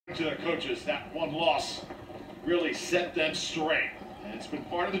To their coaches, that one loss really set them straight, and it's been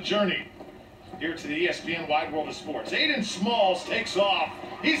part of the journey here to the ESPN Wide World of Sports. Aiden Smalls takes off.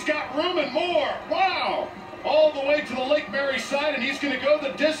 He's got room and more. Wow! All the way to the Lake Mary side, and he's going to go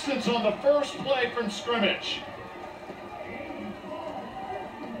the distance on the first play from scrimmage.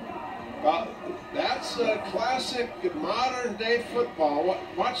 That's a classic modern-day football.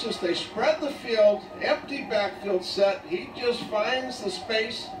 Watch this. They spread the field, empty backfield set. He just finds the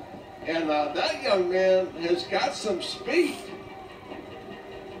space, and that young man has got some speed.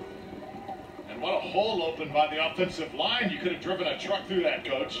 And what a hole opened by the offensive line. You could have driven a truck through that,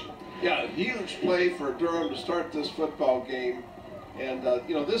 Coach. Yeah, huge play for Durham to start this football game. And,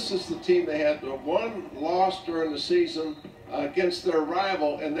 you know, this is the team they had one loss during the season against their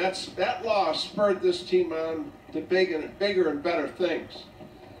rival, and that loss spurred this team on to bigger and better things.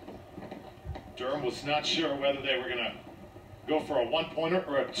 Durham was not sure whether they were going to go for a one-pointer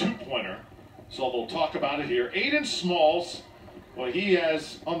or a two-pointer, so they'll talk about it here. Aiden Smalls, well, he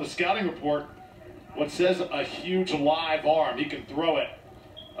has on the scouting report what says a huge live arm. He can throw it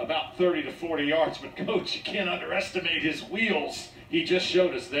about 30 to 40 yards, but Coach, you can't underestimate his wheels. He just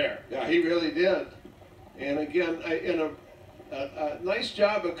showed us there. Yeah, he really did. And again, in a nice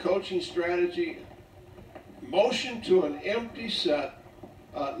job of coaching strategy, motion to an empty set.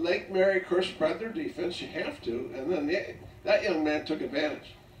 Lake Mary, of course, spread their defense. You have to. And then that young man took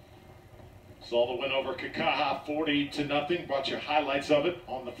advantage. Saw the win over Kakaha 40-0. Brought you highlights of it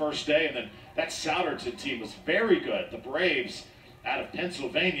on the first day. And then that Souderton team was very good. The Braves out of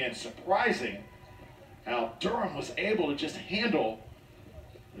Pennsylvania, and surprising how Durham was able to just handle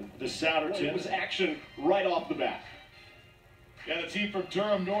the Souderton. It was action right off the bat. Yeah, the team from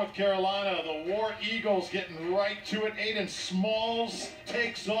Durham, North Carolina, the War Eagles getting right to it. Aiden Smalls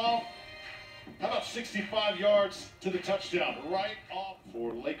takes off. How about 65 yards to the touchdown? Right off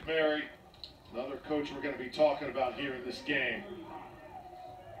for Lake Mary. Another coach we're going to be talking about here in this game.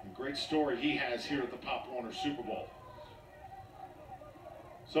 A great story he has here at the Pop Warner Super Bowl.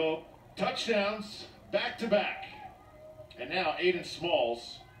 So, touchdowns back-to-back. And now Aiden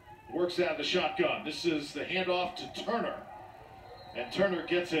Smalls works out of the shotgun. This is the handoff to Turner. And Turner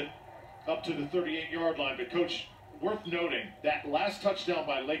gets it up to the 38-yard line. But, Coach, worth noting, that last touchdown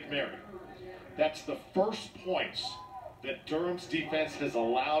by Lake Mary, that's the first points that Durham's defense has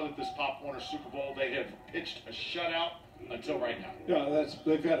allowed at this Pop Warner Super Bowl. They have pitched a shutout until right now. Yeah,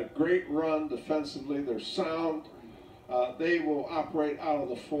 they've had a great run defensively. They're sound. They will operate out of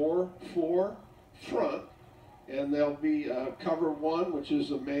the 4-4 front, and they'll be cover 1, which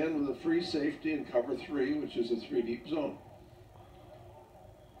is a man with a free safety, and cover 3, which is a 3-deep zone.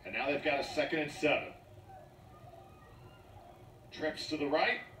 And now they've got a 2nd and 7. Trips to the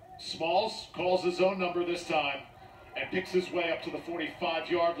right. Smalls calls his own number this time and picks his way up to the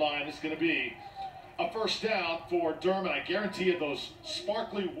 45-yard line. It's going to be a first down for Durham, and I guarantee you those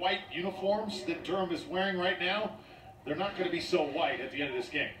sparkly white uniforms that Durham is wearing right now, they're not going to be so white at the end of this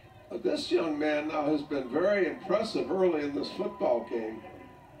game. This young man now has been very impressive early in this football game.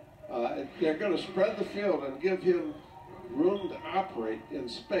 They're going to spread the field and give him room to operate in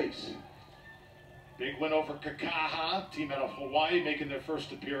space. Big win over Kakaha, team out of Hawaii making their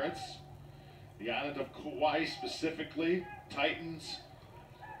first appearance. The island of Kauai specifically, Titans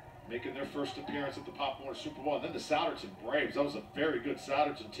making their first appearance at the Pop Warner Super Bowl. And then the Souderton Braves, that was a very good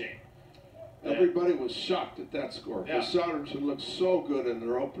Souderton team. Everybody was shocked at that score. Yeah. The Souderton looked so good in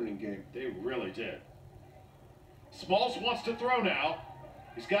their opening game. They really did. Smalls wants to throw now.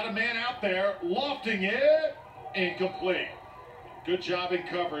 He's got a man out there, lofting it, incomplete. Good job in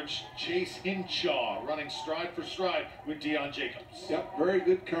coverage. Chase Hinshaw running stride for stride with Deion Jacobs. Yep, very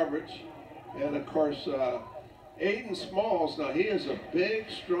good coverage. And of course, Aiden Smalls, now he is a big,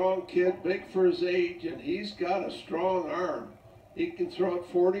 strong kid, big for his age, and he's got a strong arm. He can throw it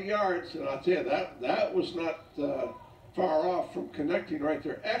 40 yards, and I'll tell you, that was not far off from connecting right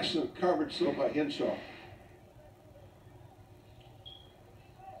there. Excellent coverage, though, by Hinshaw.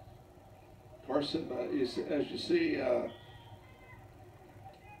 Of course, as you see,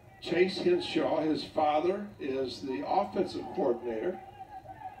 Chase Hinshaw, his father, is the offensive coordinator.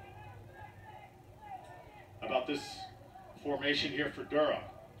 How about this formation here for Durham?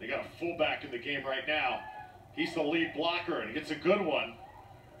 They got a fullback in the game right now. He's the lead blocker, and he gets a good one.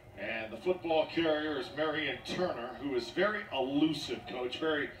 And the football carrier is Marion Turner, who is very elusive, Coach.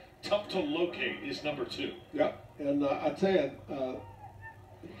 Very tough to locate, is number 2. Yep, and I tell you,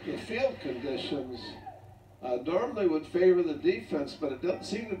 the field conditions normally would favor the defense, but it doesn't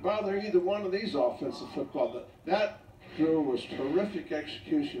seem to bother either one of these offensive football. That Drew, was terrific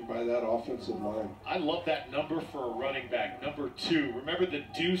execution by that offensive line. I love that number for a running back, number 2. Remember the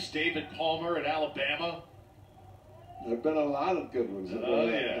Deuce David Palmer at Alabama? There have been a lot of good ones that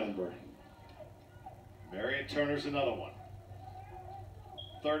wear that number. Marion Turner's another one.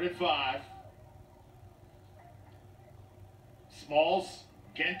 3rd and 5. Smalls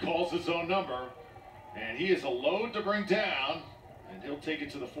again calls his own number, and he is a load to bring down, and he'll take it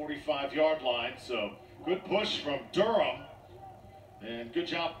to the 45-yard line. So good push from Durham, and good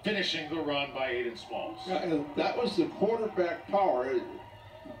job finishing the run by Aiden Smalls. Yeah, and that was the quarterback power.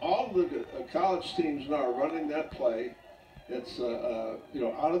 All the college teams now are running that play. It's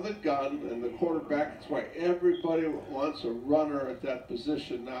out of the gun, and the quarterback. That's why everybody wants a runner at that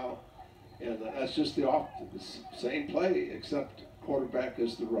position now, and that's just the same play, except quarterback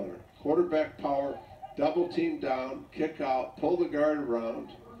is the runner. Quarterback power, double team down, kick out, pull the guard around.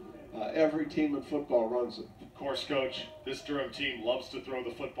 Every team in football runs it. Of course, Coach, this Durham team loves to throw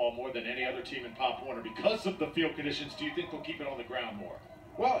the football more than any other team in Pop Warner. Because of the field conditions, do you think they'll keep it on the ground more?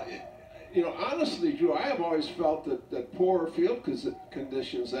 Well, honestly, Drew, I have always felt that poor field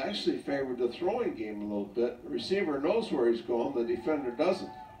conditions actually favored the throwing game a little bit. The receiver knows where he's going, the defender doesn't.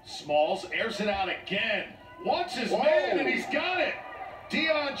 Smalls airs it out again. Wants his man, and he's got it.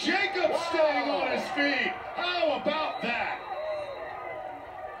 Deion Jacobs staying on his feet. How about that?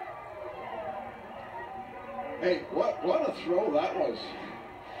 Hey, what a throw that was.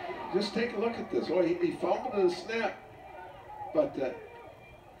 Just take a look at this. Oh, he fumbled in the snap, but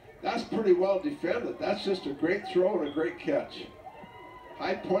that's pretty well defended. That's just a great throw and a great catch.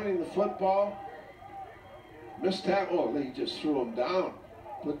 High pointing the football. Missed tackle. Oh, he just threw him down.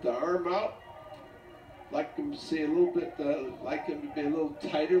 Put the arm out. Like him to see a little bit, like him to be a little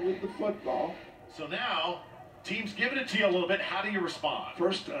tighter with the football. So now, team's giving it to you a little bit. How do you respond?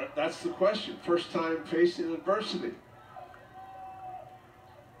 First, that's the question. First time facing adversity.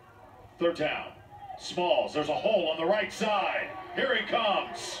 3rd down. Smalls, there's a hole on the right side. Here he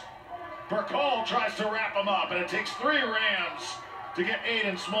comes. Burkall tries to wrap him up, and it takes 3 Rams to get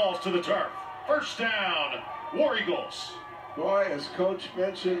Aiden Smalls to the turf. 1st down, War Eagles. Boy, as Coach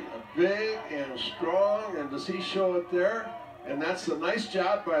mentioned, big and strong, and does he show it there? And that's a nice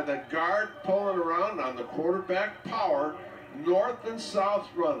job by the guard pulling around on the quarterback power, north and south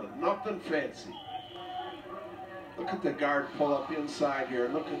running, nothing fancy. Look at the guard pull up inside here.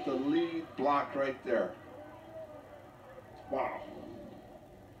 Look at the lead block right there. Wow.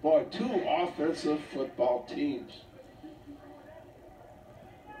 Boy, 2 offensive football teams.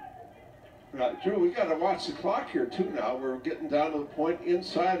 Drew, we got to watch the clock here too now. We're getting down to the point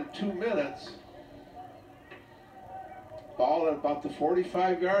inside of 2 minutes. Ball at about the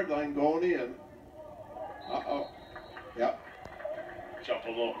 45-yard line going in. Uh-oh. Yep. Jump a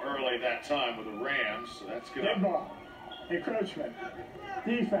little early that time with the Rams, so that's good. Good ball. Encroachment.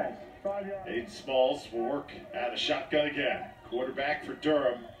 Defense. 5 yards. Aiden Smalls will work at a shotgun again. Quarterback for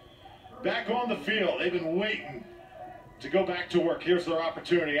Durham. Back on the field. They've been waiting to go back to work. Here's their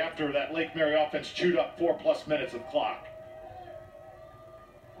opportunity after that Lake Mary offense chewed up 4+ minutes of clock.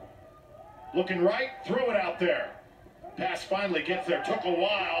 Looking right, throw it out there. Pass finally gets there, took a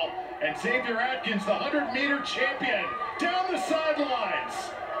while, and Xavier Atkins, the 100-meter champion, down the sidelines.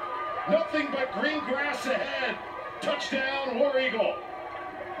 Nothing but green grass ahead. Touchdown, War Eagle.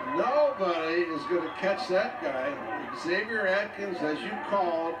 Nobody is going to catch that guy. Xavier Atkins, as you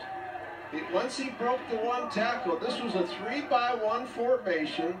called, once he broke the 1 tackle, this was a 3-by-1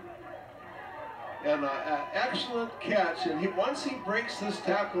 formation, and an excellent catch. And once he breaks this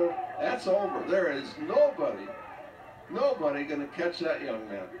tackle, that's over. There is nobody going to catch that young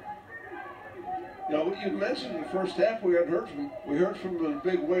man. You know, you mentioned in the first half we heard from him in a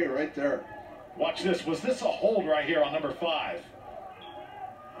big way right there. Watch this. Was this a hold right here on number 5?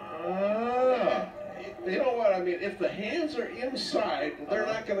 You know what I mean? If the hands are inside, they're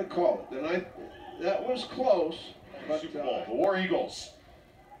not going to call it. Then that was close. But, Super Bowl. The War Eagles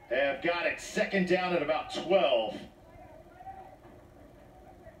have got it 2nd down at about 12.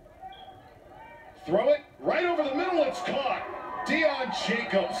 Throw it right over the middle. It's caught. Deion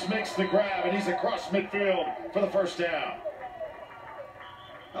Jacobs makes the grab, and he's across midfield for the 1st down.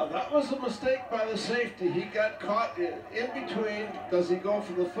 Now that was a mistake by the safety. He got caught in between. Does he go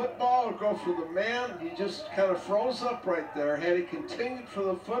for the football or go for the man? He just kind of froze up right there. Had he continued for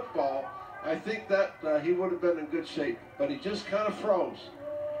the football, I think that he would have been in good shape. But he just kind of froze.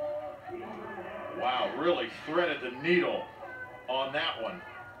 Wow, really threaded the needle on that one.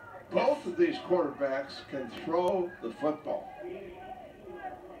 Both of these quarterbacks can throw the football.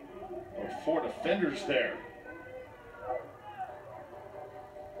 4 defenders there.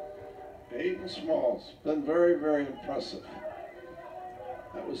 Aiden Aiden Smalls. Been very, very impressive.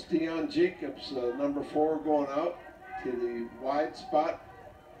 That was Dion Jacobs, number 4, going out to the wide spot.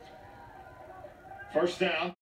 First down.